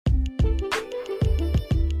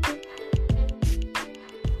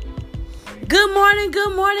Good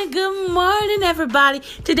morning, everybody.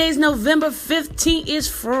 Today's November 15th is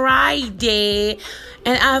Friday.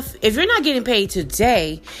 And if you're not getting paid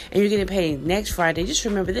today and you're getting paid next Friday, just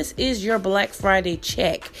remember this is your Black Friday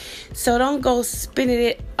check. So don't go spending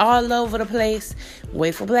it all over the place.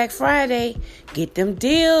 Wait for Black Friday. Get them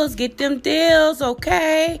deals,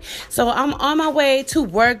 okay? So I'm on my way to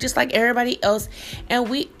work just like everybody else.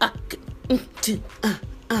 And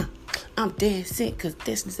I'm dancing because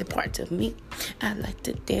this is a part of me. I like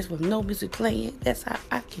to dance with no music playing. That's how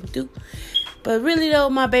I can do. But really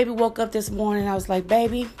though, my baby woke up this morning. I was like,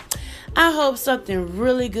 baby, I hope something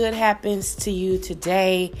really good happens to you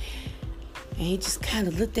today. And he just kind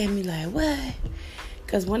of looked at me like, what?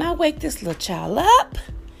 Because when I wake this little child up,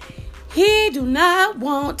 he do not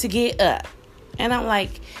want to get up. And I'm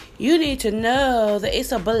like, you need to know that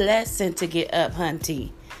it's a blessing to get up,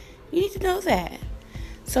 hunty. You need to know that.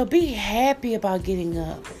 So be happy about getting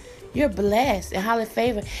up. You're blessed and highly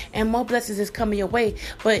favored, and more blessings is coming your way.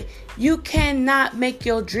 But you cannot make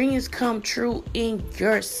your dreams come true in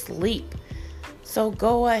your sleep. So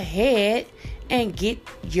go ahead and get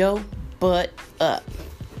your butt up.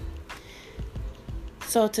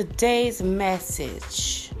 So today's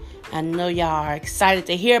message, I know y'all are excited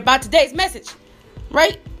to hear about today's message,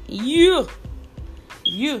 right? Yeah.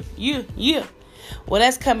 Well,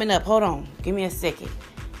 that's coming up. Hold on. Give me a second.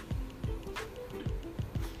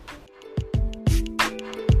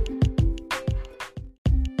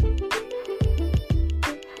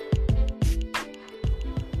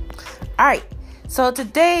 All right, so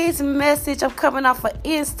today's message, I'm coming off of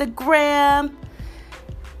Instagram.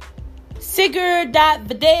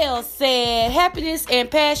 Sigurd.Vidal said, happiness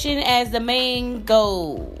and passion as the main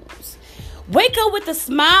goals. Wake up with a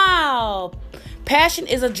smile. Passion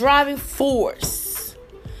is a driving force.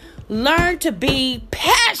 Learn to be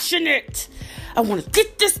passionate. I want to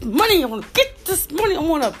get this money. I want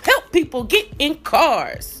to help people get in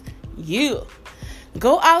cars. Yeah.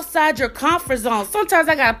 Go outside your comfort zone. Sometimes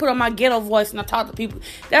I got to put on my ghetto voice and I talk to people.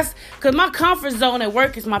 That's because my comfort zone at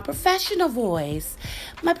work is my professional voice.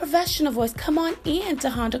 Come on in to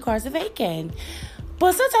Honda Cars of Aiken.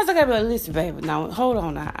 But sometimes I got to be like, listen, baby, now hold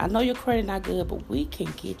on. Now. I know your credit not good, but we can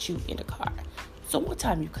get you in the car. So what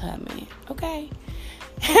time you come in? Okay?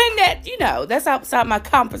 And that, that's outside my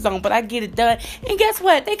comfort zone, but I get it done. And guess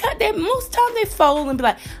what? Most times they fold and be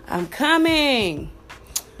like, I'm coming.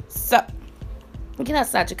 So get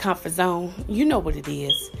outside your comfort zone. You know what it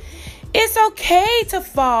is. It's okay to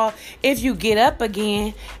fall if you get up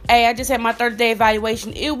again. Hey, I just had my 30-day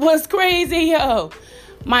evaluation. It was crazy, yo.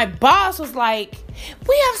 My boss was like,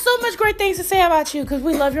 we have so much great things to say about you because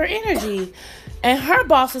we love your energy. And her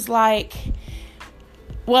boss was like,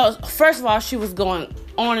 well, first of all, she was going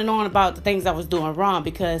on and on about the things I was doing wrong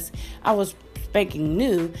because I was spanking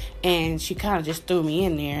new, and she kind of just threw me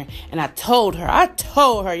in there. And I told her,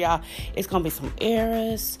 y'all, it's going to be some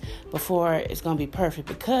errors before it's going to be perfect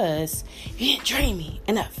because you didn't train me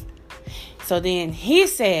enough. So then he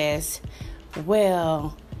says,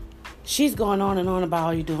 well, she's going on and on about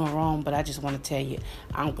all you're doing wrong, but I just want to tell you,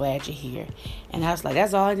 I'm glad you're here. And I was like,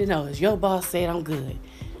 that's all I need to know is your boss said I'm good.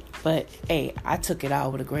 But, hey, I took it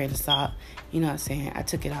all with a grain of salt. You know what I'm saying? I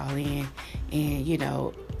took it all in.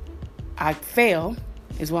 And, I fail,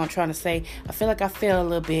 is what I'm trying to say. I feel like I fail a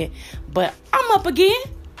little bit. But I'm up again.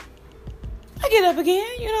 I get up again.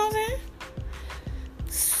 You know what I'm saying?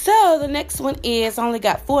 So, the next one is, I only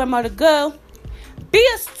got 4 more to go. Be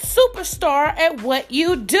a superstar at what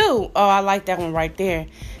you do. Oh, I like that one right there.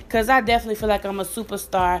 Because I definitely feel like I'm a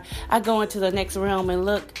superstar. I go into the next realm and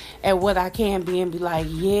look at what I can be and be like,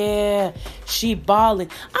 yeah, she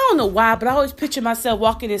balling. I don't know why, but I always picture myself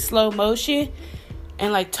walking in slow motion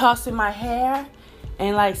and like tossing my hair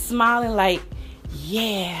and like smiling like,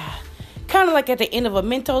 yeah. Kind of like at the end of a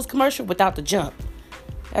Mentos commercial without the jump.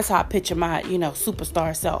 That's how I picture my,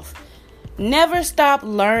 superstar self. Never stop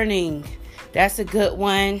learning. That's a good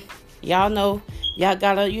one. Y'all know, y'all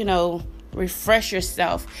gotta, refresh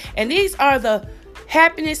yourself. And these are the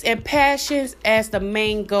happiness and passions as the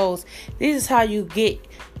main goals. This is how you get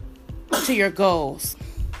to your goals.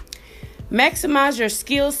 Maximize your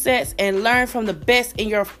skill sets and learn from the best in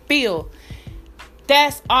your field.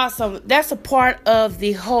 That's awesome. That's a part of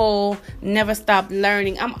the whole never stop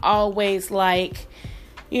learning. I'm always like,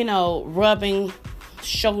 rubbing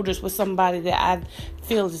shoulders with somebody that I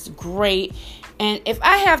feel is great. And if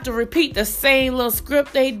I have to repeat the same little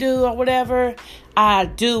script they do or whatever, I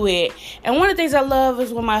do it. And one of the things I love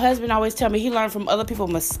is when my husband always tell me he learned from other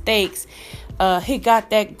people's mistakes. He got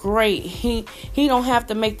that great. He don't have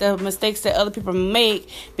to make the mistakes that other people make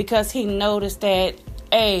because he noticed that,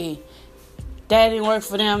 hey, that didn't work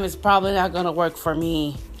for them, it's probably not going to work for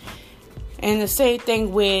me. And the same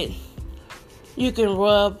thing with, you can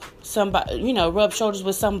rub shoulders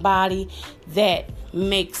with somebody that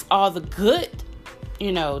makes all the good,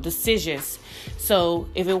 decisions. So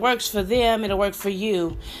if it works for them, it'll work for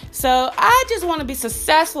you. So I just want to be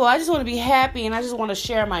successful. I just want to be happy, and I just want to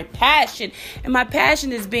share my passion. And my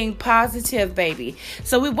passion is being positive, baby.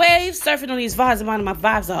 So we wave surfing on these vibes, and my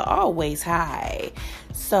vibes are always high.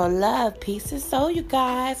 So love, peace, and soul, you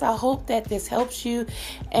guys. I hope that this helps you.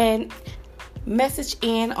 And message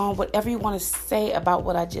in on whatever you want to say about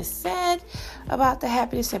what I just said about the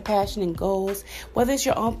happiness and passion and goals, whether it's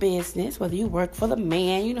your own business, whether you work for the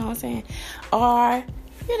man, you know what I'm saying, or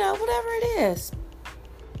whatever it is.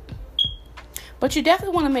 But you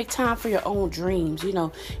definitely want to make time for your own dreams.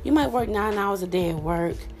 You might work 9 hours a day at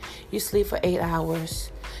work, you sleep for 8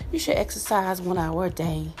 hours, you should exercise 1 hour a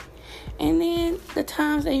day. And then the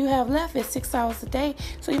times that you have left is 6 hours a day.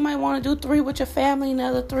 So you might want to do 3 with your family and the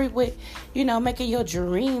other 3 with, making your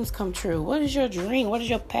dreams come true. What is your dream? What is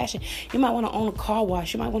your passion? You might want to own a car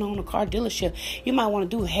wash. You might want to own a car dealership. You might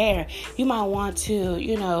want to do hair. You might want to,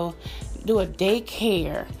 do a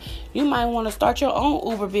daycare. You might want to start your own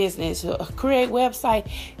Uber business, create a website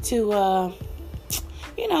to,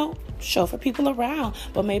 chauffeur people around,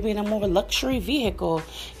 but maybe in a more luxury vehicle.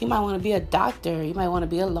 You might want to be a doctor. You might want to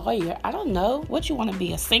be a lawyer. I don't know. What you want to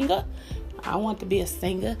be, a singer? I want to be a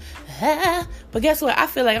singer. But guess what? I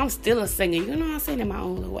feel like I'm still a singer. You know what I'm saying? In my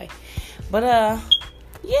own little way. But,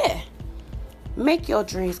 yeah. Make your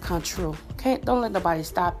dreams come true. Okay? Don't let nobody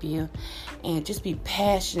stop you. And just be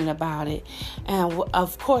passionate about it. And,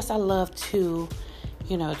 of course, I love to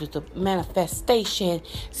the manifestation.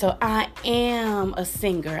 So I am a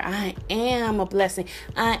singer. I am a blessing.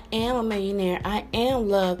 I am a millionaire. I am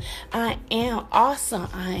love. I am awesome.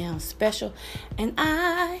 I am special. And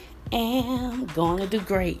I am going to do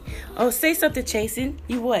great. Oh, say something, Chasen.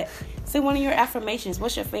 You what? Say one of your affirmations.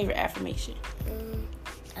 What's your favorite affirmation?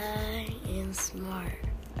 I am smart.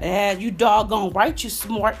 Yeah, you doggone right, you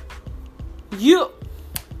smart. You.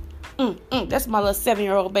 That's my little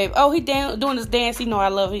 7-year-old baby. Oh, he doing this dance. You know I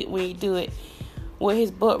love it when he do it with his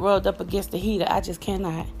butt rubbed up against the heater. I just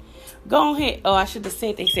cannot. Go ahead. Oh, I should have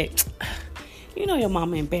said. They said, your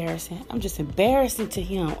mama embarrassing. I'm just embarrassing to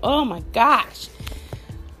him. Oh my gosh.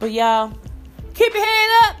 But y'all, keep your head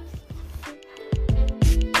up.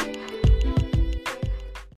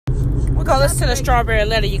 We're gonna listen to the strawberry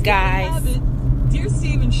letter, you guys. Dear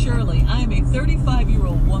Steve and Shirley, I am a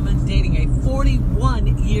 35-year-old woman dating a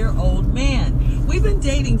 41-year-old man. We've been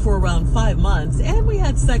dating for around 5 months, and we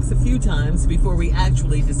had sex a few times before we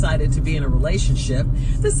actually decided to be in a relationship.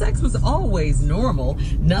 The sex was always normal,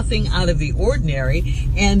 nothing out of the ordinary,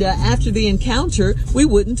 and after the encounter, we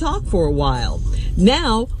wouldn't talk for a while.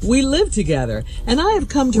 Now, we live together, and I have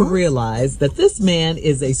come to realize that this man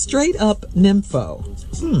is a straight-up nympho.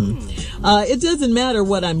 It doesn't matter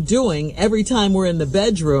what I'm doing. Every time we're in the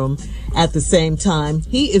bedroom at the same time,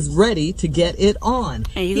 he is ready to get it on.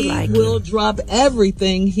 He will drop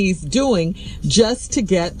everything he's doing just to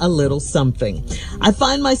get a little something. I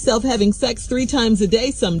find myself having sex 3 times a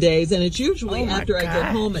day some days, and it's usually after I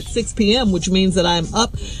get home at 6 p.m., which means that I'm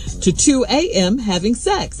up to 2 a.m. having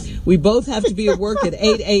sex. We both have to be at work at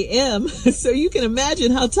 8 a.m., so you can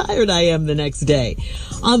imagine how tired I am the next day.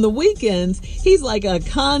 On the weekends, he's like a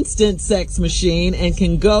constant sex machine and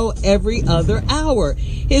can go every other hour.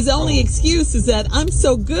 His only excuse is that I'm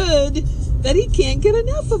so good that he can't get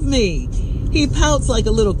enough of me. He pouts like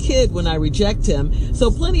a little kid when I reject him,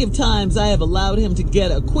 so plenty of times I have allowed him to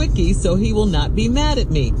get a quickie so he will not be mad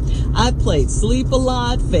at me. I've played sleep a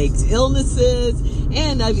lot, faked illnesses,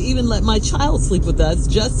 and I've even let my child sleep with us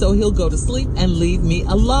just so he'll go to sleep and leave me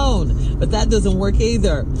alone. But that doesn't work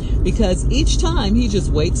either, because each time he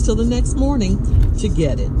just waits till the next morning to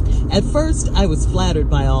get it. At first, I was flattered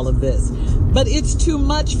by all of this, but it's too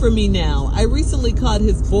much for me now. I recently caught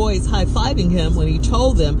his boys high-fiving him when he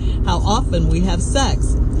told them how often we have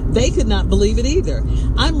sex. They could not believe it either.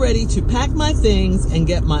 I'm ready to pack my things and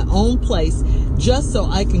get my own place just so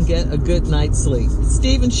I can get a good night's sleep.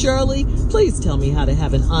 Steve and Shirley, please tell me how to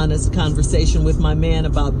have an honest conversation with my man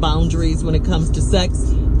about boundaries when it comes to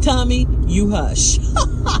sex. Tommy, you hush.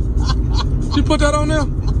 You put that on there?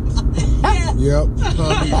 Yeah. Yep.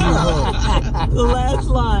 Tommy, you hush. The last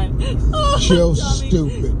line. Oh, Chill, Tommy.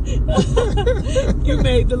 Stupid. You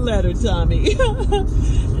made the letter, Tommy.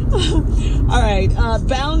 All right.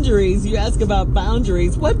 Boundaries. You ask about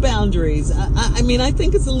boundaries. What boundaries? I mean, I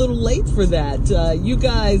think it's a little late for that. You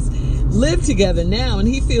guys live together now, and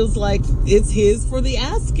he feels like it's his for the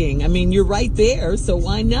asking. I mean, you're right there, so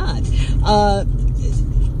why not?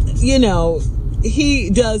 he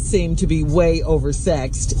does seem to be way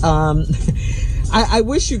oversexed. I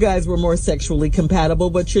wish you guys were more sexually compatible,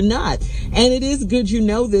 but you're not. And it is good you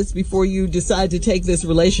know this before you decide to take this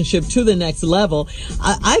relationship to the next level.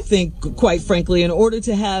 I think, quite frankly, in order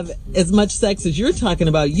to have as much sex as you're talking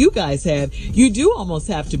about you guys have, you do almost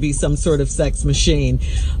have to be some sort of sex machine.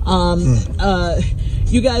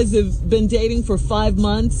 You guys have been dating for 5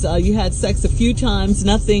 months. You had sex a few times,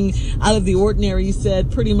 nothing out of the ordinary. You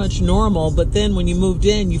said pretty much normal. But then when you moved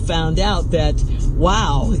in, you found out that,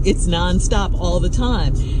 wow, it's nonstop all the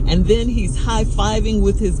time. And then he's high-fiving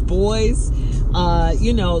with his boys,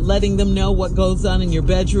 letting them know what goes on in your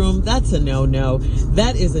bedroom. That's a no-no.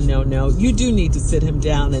 That is a no-no. You do need to sit him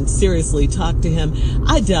down and seriously talk to him.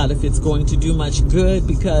 I doubt if it's going to do much good,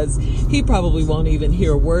 because he probably won't even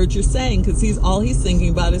hear a word you're saying, because he's thinking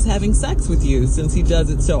about is having sex with you, since he does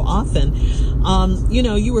it so often.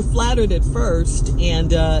 You were flattered at first, and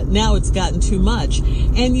now it's gotten too much.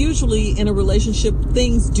 And usually in a relationship,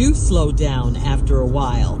 things do slow down after a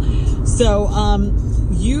while. So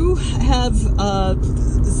you have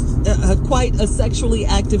quite a sexually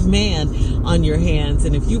active man on your hands,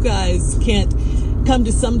 and if you guys can't come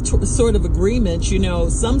to some sort of agreement,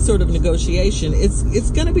 some sort of negotiation,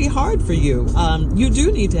 it's going to be hard for you. You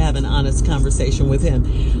do need to have an honest conversation with him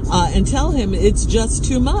and tell him it's just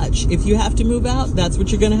too much. If you have to move out, that's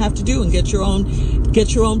what you're going to have to do, and get your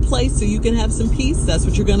own place so you can have some peace. That's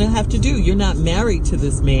what you're going to have to do. You're not married to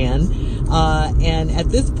this man. And at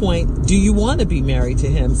this point, do you want to be married to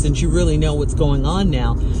him, since you really know what's going on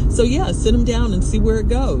now? So yeah, sit him down and see where it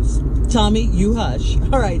goes. Tommy, you hush.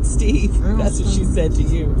 All right, Steve. That's what she said to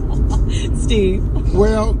you. Steve.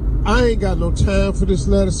 Well, I ain't got no time for this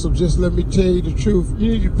letter, so just let me tell you the truth.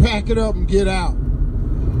 You need to pack it up and get out.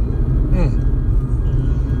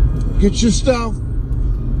 Get your stuff,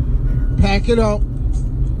 pack it up,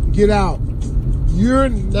 get out. You're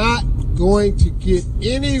not going to get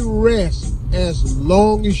any rest as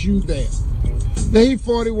long as you there. Now, he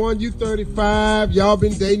 41, you 35. Y'all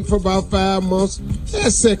been dating for about 5 months.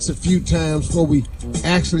 Had sex a few times before we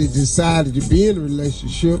actually decided to be in a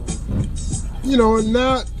relationship. And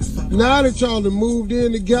now that y'all have moved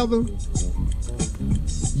in together,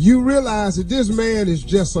 you realize that this man is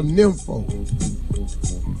just a nympho.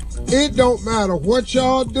 It don't matter what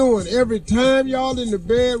y'all doing. Every time y'all in the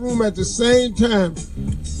bedroom at the same time,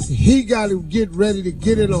 he got to get ready to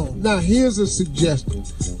get it on. Now, here's a suggestion.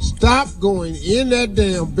 Stop going in that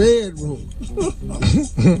damn bedroom.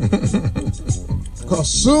 Because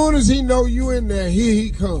soon as he know you in there, here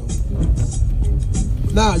he comes.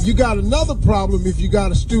 Now, you got another problem if you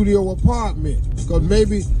got a studio apartment. Because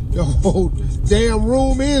maybe the whole damn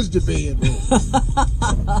room is the bedroom.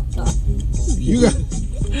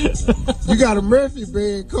 You got a Murphy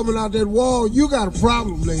bed coming out that wall. You got a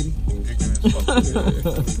problem, lady.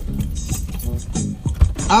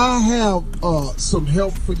 I have some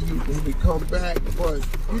help for you when we come back, but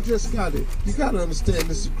you gotta understand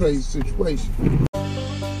this is a crazy situation.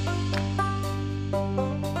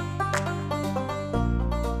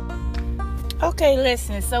 Okay,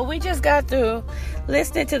 listen, so we just got through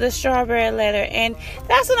listening to the Strawberry Letter, and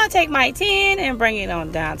that's when I take my 10 and bring it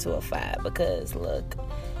on down to a 5, because look,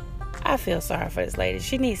 I feel sorry for this lady.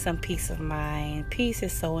 She needs some peace of mind. Peace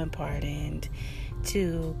is so important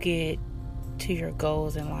to get to your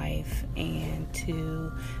goals in life and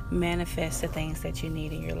to manifest the things that you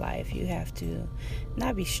need in your life. You have to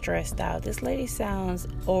not be stressed out. This lady sounds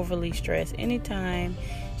overly stressed. Anytime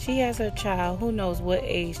she has her child, who knows what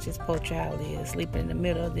age this poor child is, sleeping in the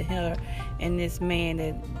middle of her and this man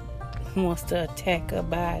that wants to attack her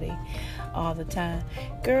body all the time.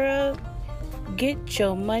 Girl, get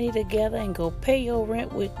your money together and go pay your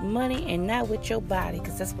rent with money and not with your body,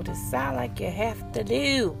 because that's what it sounds like you have to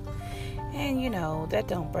do. And that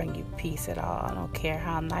don't bring you peace at all. I don't care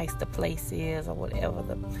how nice the place is or whatever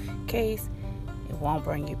the case, it won't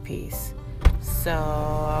bring you peace. So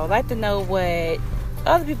I would like to know what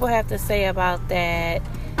other people have to say about that.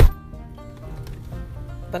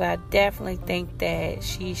 But I definitely think that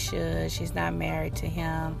she's not married to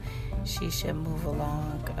him. She should move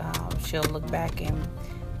along. She'll look back and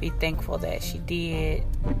be thankful that she did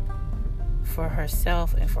for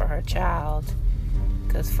herself and for her child.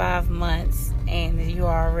 Because 5 months and you're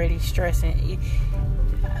already stressing.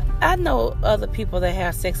 I know other people that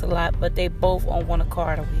have sex a lot, but they both on one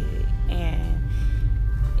accord with it. And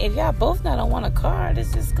if y'all both not on one accord,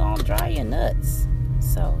 it's just gonna drive you nuts.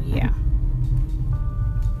 So yeah,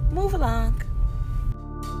 move along.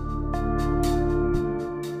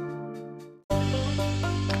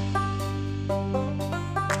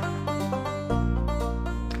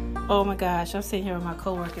 Oh my gosh, I'm sitting here with my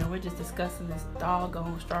coworker and we're just discussing this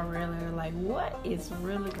doggone strawberry letter. Like, what is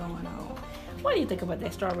really going on? What do you think about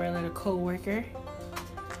that strawberry letter, coworker?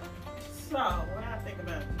 So, when I think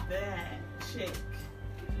about that chick,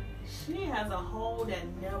 she has a hole that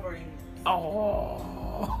never ends.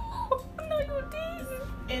 Oh, no, you didn't.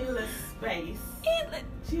 Endless space.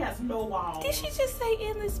 She has no walls. Did she just say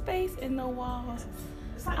endless space and no walls?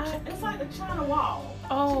 It's like the China wall.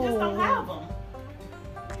 Oh. She just don't have them.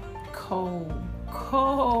 Cold.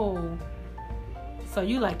 So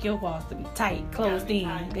you like your walls to be tight, closed in.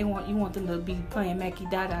 Tight. You want them to be playing Mackie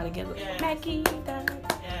Dada together. Yes. Mackie Dada.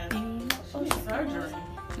 Yes. She needs surgery.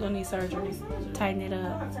 You gonna need surgery. Tighten it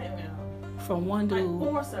up. I'll tell you now. From one Like dude.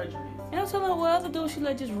 4 surgeries. And I'm telling you what other dude she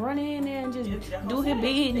let just run in there and just Yeah, do his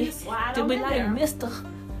business. slide To on be in like there. Mister.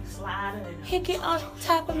 Slide in He get on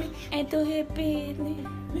top of me and do his business.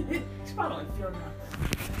 there. She probably don't feel nothing.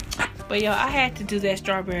 But yo, I had to do that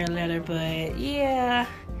strawberry letter, but yeah.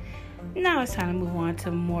 Now it's time to move on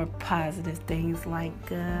to more positive things like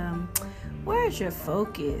where's your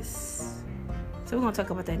focus? So we're gonna talk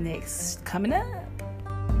about that next. Coming up.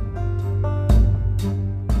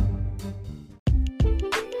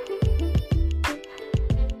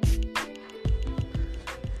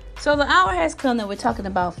 So the hour has come that we're talking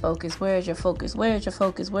about focus. Where is your focus? Where is your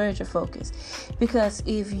focus? Where is your focus? Because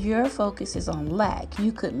if your focus is on lack,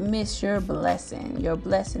 you could miss your blessing. Your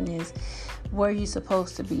blessing is where you're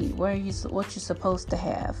supposed to be, what you're supposed to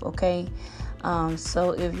have, okay?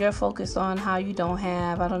 So if you're focused on how you don't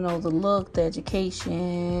have, I don't know, the look, the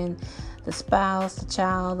education, the spouse, the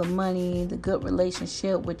child, the money, the good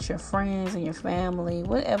relationship with your friends and your family,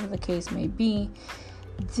 whatever the case may be,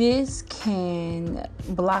 this can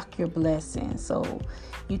block your blessing. So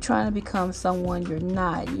you're trying to become someone you're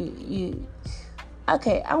not.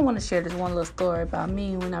 Okay, I want to share this one little story about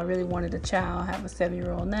me when I really wanted a child. I have a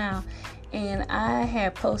 7-year-old now. And I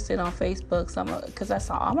had posted on Facebook because I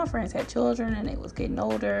saw all my friends had children and they was getting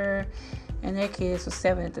older and their kids was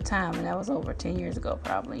 7 at the time, and that was over 10 years ago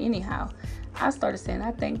probably. Anyhow, I started saying,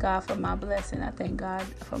 I thank God for my blessing. I thank God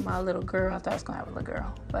for my little girl. I thought I was going to have a little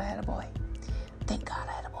girl, but I had a boy. Thank God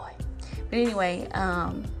I had a boy. But anyway,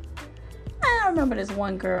 I remember this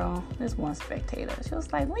one girl, this one spectator. She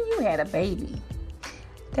was like, when you had a baby.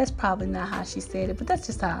 That's probably not how she said it, but that's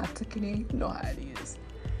just how I took it in. You know how it is.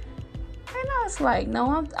 And I was like,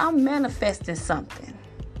 no, I'm manifesting something.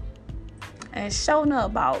 And showing up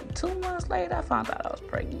about 2 months later, I found out I was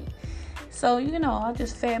pregnant. So, I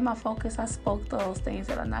just fed my focus. I spoke those things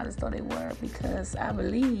that are not as though they were, because I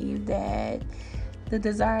believe that the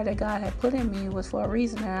desire that God had put in me was for a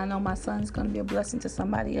reason. And I know my son's going to be a blessing to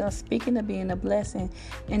somebody else. Speaking of being a blessing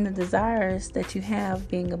and the desires that you have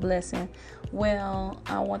being a blessing, well,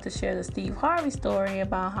 I want to share the Steve Harvey story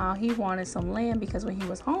about how he wanted some land because when he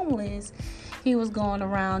was homeless, he was going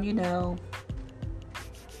around,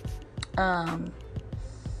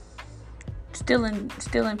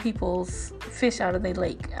 stealing people's fish out of their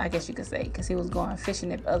lake, I guess you could say, because he was going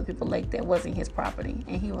fishing at other people's lake that wasn't his property.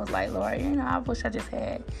 And he was like, Lord, I wish I just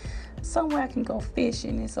had somewhere I can go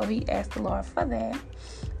fishing. And so he asked the Lord for that.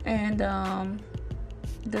 And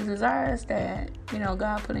the desires that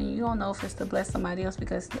God put in you don't know if it's to bless somebody else,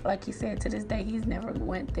 because like he said, to this day he's never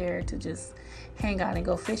went there to just hang out and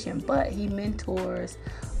go fishing, but he mentors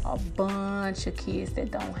a bunch of kids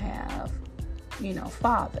that don't have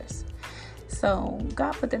fathers. So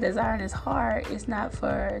God put the desire in his heart. It's not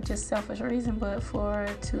for just selfish reason, but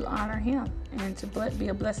to honor him and to be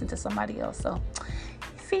a blessing to somebody else. So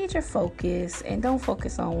feed your focus and don't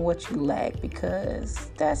focus on what you lack,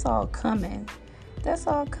 because that's all coming.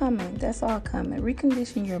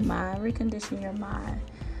 Recondition your mind.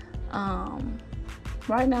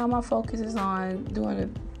 Right now my focus is on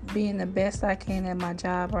being the best I can at my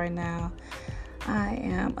job right now. I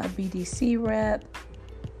am a BDC rep.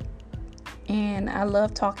 And I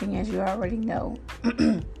love talking, as you already know.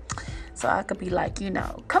 So I could be like,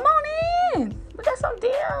 come on in. We got some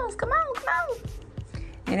deals. Come on.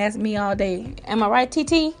 And that's me all day. Am I right,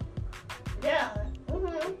 TT? Yeah.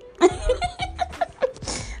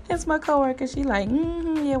 That's my coworker. She like,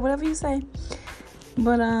 yeah, whatever you say.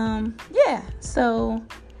 But, yeah. So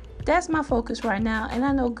that's my focus right now. And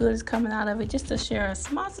I know good is coming out of it. Just to share a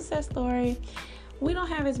small success story. We don't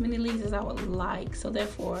have as many leads as I would like, so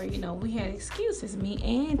therefore, we had excuses. Me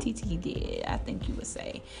and TT did, I think you would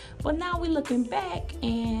say. But now we're looking back,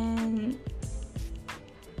 and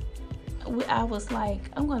I was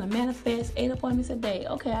like, I'm going to manifest 8 appointments a day.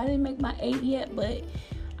 Okay, I didn't make my 8 yet, but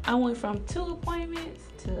I went from 2 appointments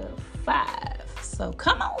to 5. So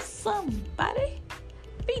come on, somebody.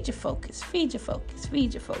 Feed your focus.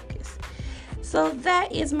 So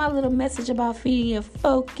that is my little message about feeding your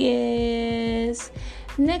focus.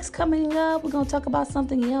 Next, coming up, we're going to talk about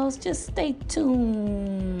something else. Just stay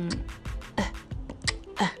tuned.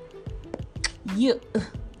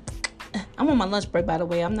 I'm on my lunch break, by the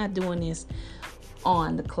way. I'm not doing this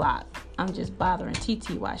on the clock. I'm just bothering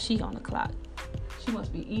TT while she's on the clock. She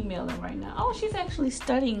must be emailing right now. Oh, she's actually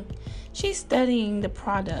studying. She's studying the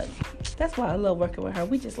product. That's why I love working with her.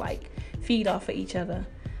 We just like feed off of each other.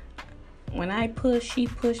 When I push, she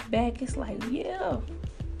push back. It's like, yeah.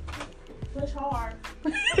 Push hard.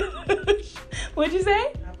 What'd you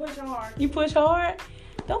say? I push hard. You push hard?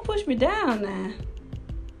 Don't push me down now.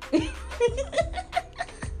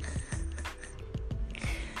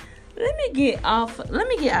 Let me get out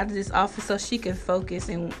of this office so she can focus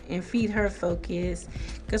and feed her focus.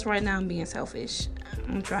 Because right now I'm being selfish.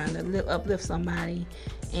 I'm trying to uplift somebody,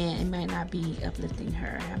 and it might not be uplifting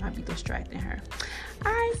her. I might be distracting her.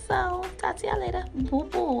 All right, so talk to y'all later.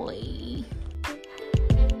 Bye.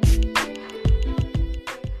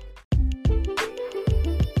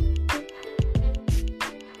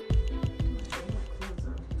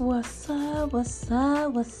 What's up?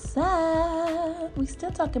 We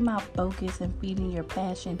still talking about focus and feeding your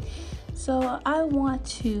passion. So I want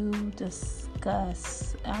to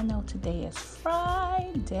discuss, I know today is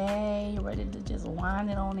Friday, ready to just wind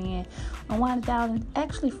it on in and wind it down. And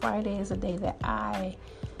actually Friday is a day that I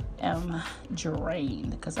am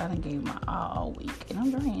drained because I done gave my all week. And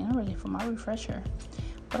I'm drained. I'm ready for my refresher.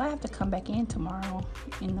 But I have to come back in tomorrow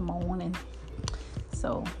in the morning.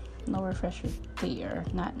 So no refresher there,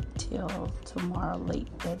 not until tomorrow late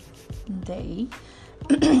that day,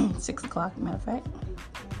 6 o'clock, matter of fact.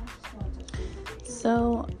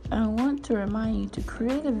 So I want to remind you to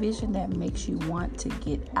create a vision that makes you want to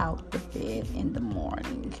get out the bed in the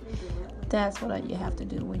morning. That's what you have to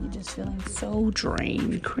do when you're just feeling so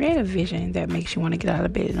drained. Create a vision that makes you want to get out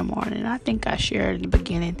of bed in the morning. I think I shared in the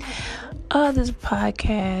beginning of this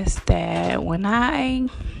podcast that when I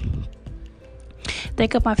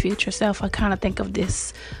think of my future self, I kind of think of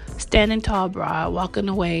this standing tall broad walking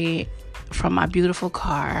away from my beautiful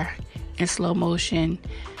car in slow motion.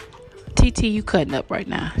 TT, you cutting up right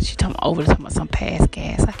now. She talking about some past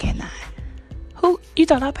gas. I cannot. Who? You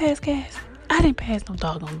thought I passed gas? I didn't pass no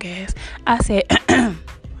doggone gas. I said, oh,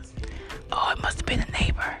 it must have been a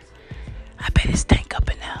neighbor. I bet it stank up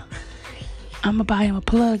in there. I'm going to buy him a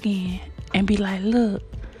plug-in and be like, look,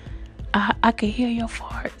 I can hear your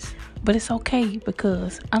farts. But it's okay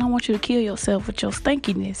because I don't want you to kill yourself with your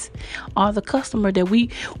stinkiness. Or the customer that we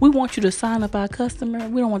want you to sign up our customer.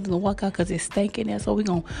 We don't want them to walk out because it's stinking there. So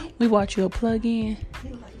we bought you a plug-in.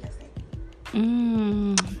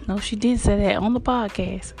 No, she did say that on the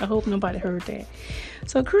podcast. I hope nobody heard that.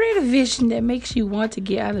 So create a vision that makes you want to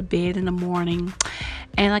get out of bed in the morning.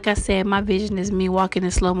 And like I said, my vision is me walking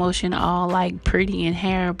in slow motion, all like pretty and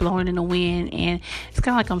hair blowing in the wind. And it's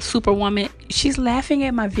kind of like I'm Superwoman. She's laughing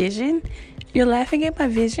at my vision. You're laughing at my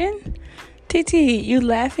vision? TT, you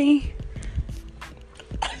laughing?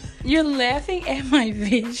 You're laughing at my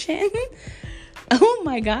vision? Oh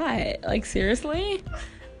my God. Like, seriously?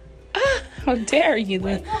 How dare you?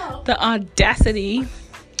 The audacity.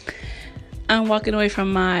 I'm walking away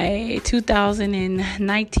from my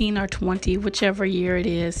 2019 or 20, whichever year it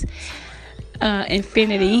is.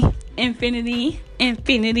 Infinity. I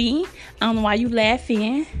don't know why you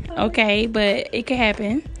laughing. Okay, but it could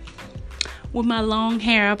happen. With my long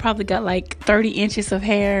hair, I probably got like 30 inches of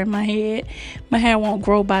hair in my head. My hair won't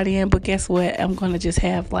grow by then, but guess what? I'm going to just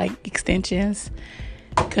have like extensions.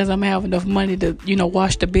 Because I'm going to have enough money to,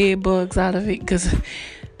 wash the bed bugs out of it. Because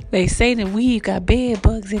they say the weave got bed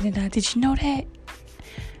bugs in it now. Did you know that?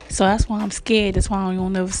 So that's why I'm scared. That's why you'll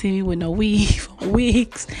never see me with no weave or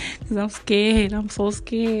wigs. Because I'm scared. I'm so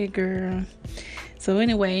scared, girl. So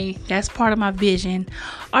anyway, that's part of my vision.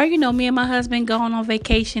 Or, me and my husband going on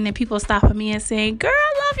vacation and people stopping me and saying, girl,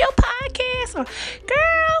 I love your podcast. Or,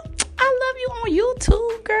 girl, I love you on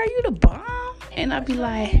YouTube. Girl, you the bomb. And I'd be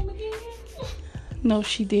like, no,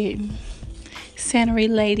 she didn't. Santery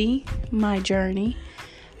Lady, my journey.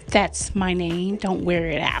 That's my name. Don't wear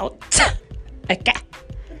it out. Okay.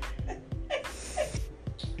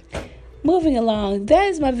 Moving along. That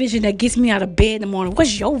is my vision that gets me out of bed in the morning.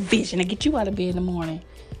 What's your vision that gets you out of bed in the morning?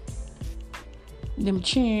 Them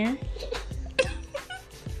cheering.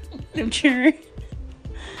 Them cheering.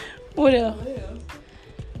 What else?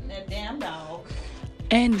 That damn dog.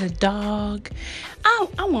 And the dog.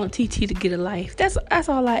 I want TT to get a life. That's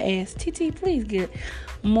all I ask. TT, please get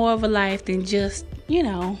more of a life than just,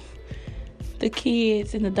 the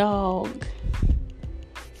kids and the dog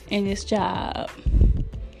and this job.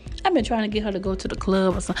 I've been trying to get her to go to the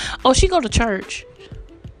club or something. Oh, she go to church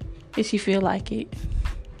if she feel like it.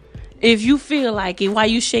 If you feel like it, why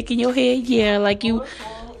you shaking your head? Yeah, like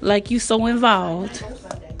you so involved.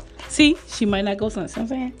 See, she might not go Sunday. See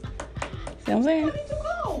what I'm saying?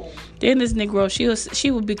 Then this Negro,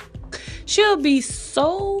 she'll be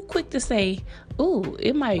so quick to say, "Ooh,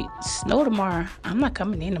 it might snow tomorrow. I'm not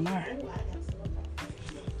coming in tomorrow."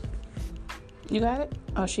 You got it?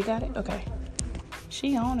 Oh, she got it? Okay.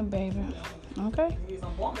 She on it, baby. Okay.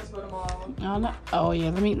 Oh yeah,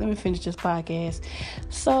 let me finish this podcast.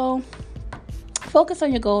 So, focus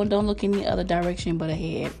on your goal and don't look in the other direction but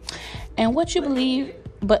ahead. And what you believe,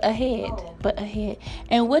 but ahead.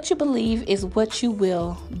 And what you believe is what you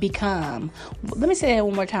will become. Let me say that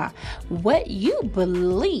one more time. What you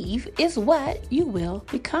believe is what you will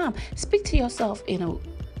become. Speak to yourself in a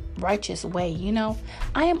righteous way. You know,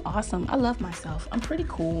 I am awesome. I love myself. I'm pretty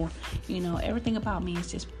cool. You know, everything about me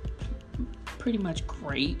is just pretty much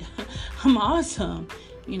great. I'm awesome.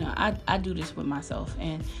 You know, I do this with myself,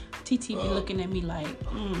 and TT be looking at me like,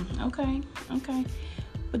 okay.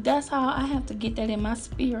 But that's how I have to get that in my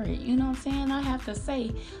spirit. You know what I'm saying? I have to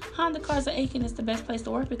say, Honda Cars of Aiken is the best place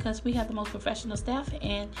to work because we have the most professional staff,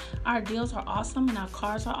 and our deals are awesome, and our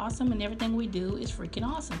cars are awesome, and everything we do is freaking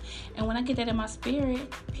awesome. And when I get that in my spirit,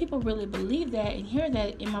 people really believe that and hear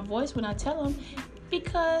that in my voice when I tell them,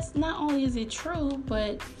 because not only is it true,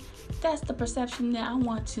 but that's the perception that I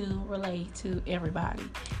want to relay to everybody,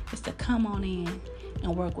 is to come on in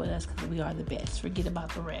and work with us because we are the best. Forget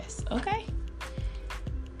about the rest, okay?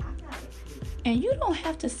 And you don't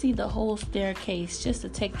have to see the whole staircase just to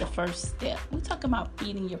take the first step. We're talking about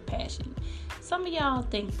feeding your passion. Some of y'all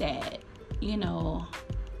think that, you know,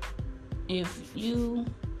 if you,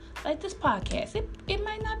 like this podcast, it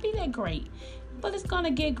might not be that great, but it's going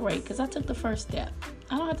to get great because I took the first step.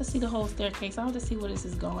 I don't have to see the whole staircase. I don't have to see where this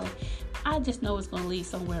is going. I just know it's going to lead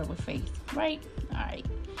somewhere with faith, right? All right.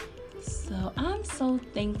 So I'm so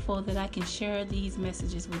thankful that I can share these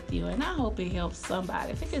messages with you, and I hope it helps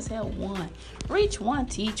somebody. If it just help one, reach one,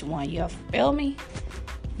 teach one. You feel me?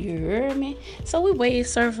 You heard me? So we wave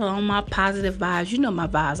surf on my positive vibes. You know my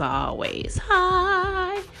vibes are always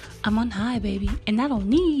high. I'm on high, baby, and I don't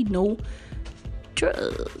need no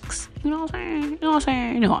drugs. You know what I'm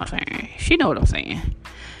saying? She know what I'm saying.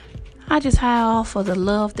 I just high off of the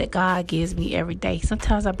love that God gives me every day.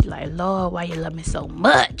 Sometimes I be like, Lord, why you love me so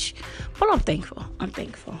much? But I'm thankful.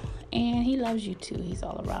 And he loves you too. He's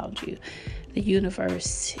all around you. The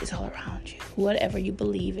universe is all around you. Whatever you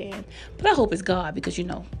believe in. But I hope it's God because, you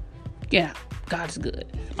know, yeah, God is good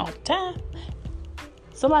all the time.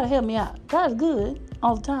 Somebody help me out. God is good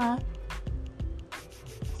all the time.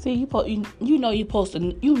 See, you know you're supposed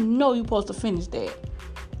to finish that.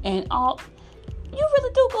 And you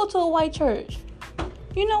really do go to a white church.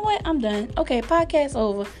 You know what? I'm done. Okay, podcast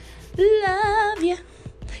over. Love ya.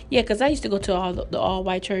 Yeah, because I used to go to all the all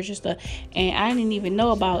white church and stuff, and I didn't even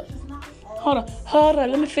know about. Hold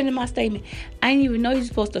on. Let me finish my statement. I didn't even know you're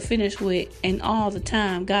supposed to finish with "and all the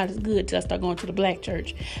time God is good" till I start going to the black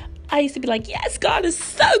church. I used to be like, yes, God is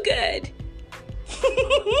so good.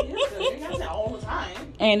 All the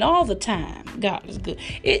time. And all the time, God is good.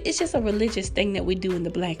 It's just a religious thing that we do in the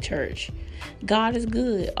black church. God is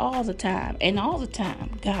good all the time. And all the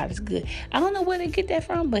time, God is good. I don't know where they get that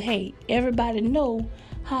from, but hey, everybody know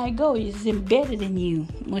how it goes. It's embedded in you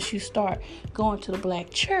once you start going to the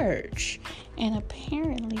black church. And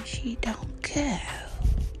apparently she don't go.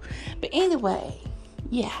 But anyway,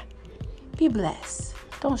 yeah, be blessed.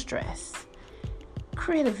 Don't stress.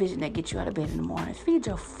 Create a vision that gets you out of bed in the morning. Feed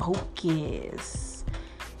your focus.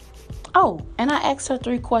 Oh, and I asked her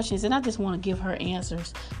 3 questions, and I just want to give her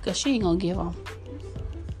answers because she ain't going to give them.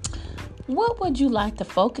 What would you like to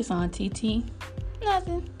focus on, TT?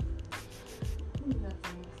 Nothing.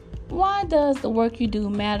 Why does the work you do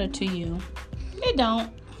matter to you? It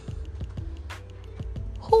don't.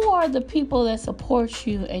 Who are the people that support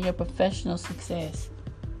you and your professional success?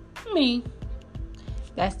 Me.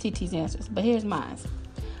 That's TT's answers. But here's mine.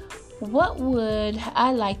 What would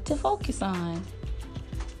I like to focus on?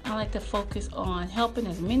 I like to focus on helping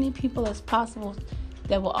as many people as possible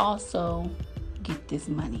that will also get this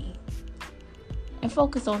money. And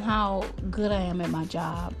focus on how good I am at my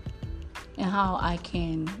job and how I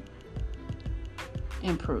can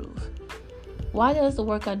improve. Why does the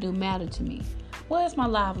work I do matter to me? Well, it's my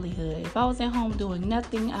livelihood. If I was at home doing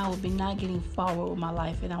nothing, I would be not getting forward with my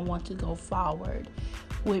life, and I want to go forward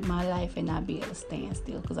with my life and not be able to stand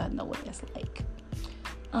still because I know what that's like.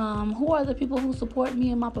 Who are the people who support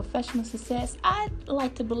me in my professional success? I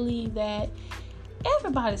like to believe that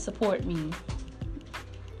everybody support me.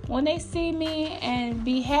 when they see me and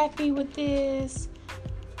be happy with this,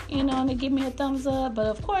 you know, and they give me a thumbs up. But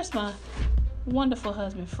of course, my wonderful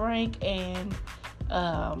husband Frank and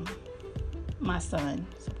my son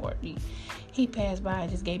support me. He passed by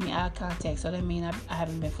and just gave me eye contact, so that means I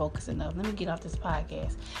haven't been focused enough. Let me get off this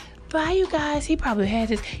podcast. Bye, you guys. He probably had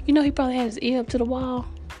his ear up to the wall.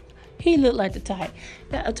 He looked like the type.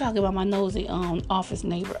 I'm talking about my nosy office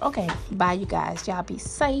neighbor. Okay, bye, you guys. Y'all be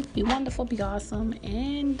safe, be wonderful, be awesome,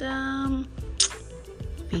 and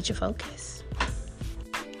future focus.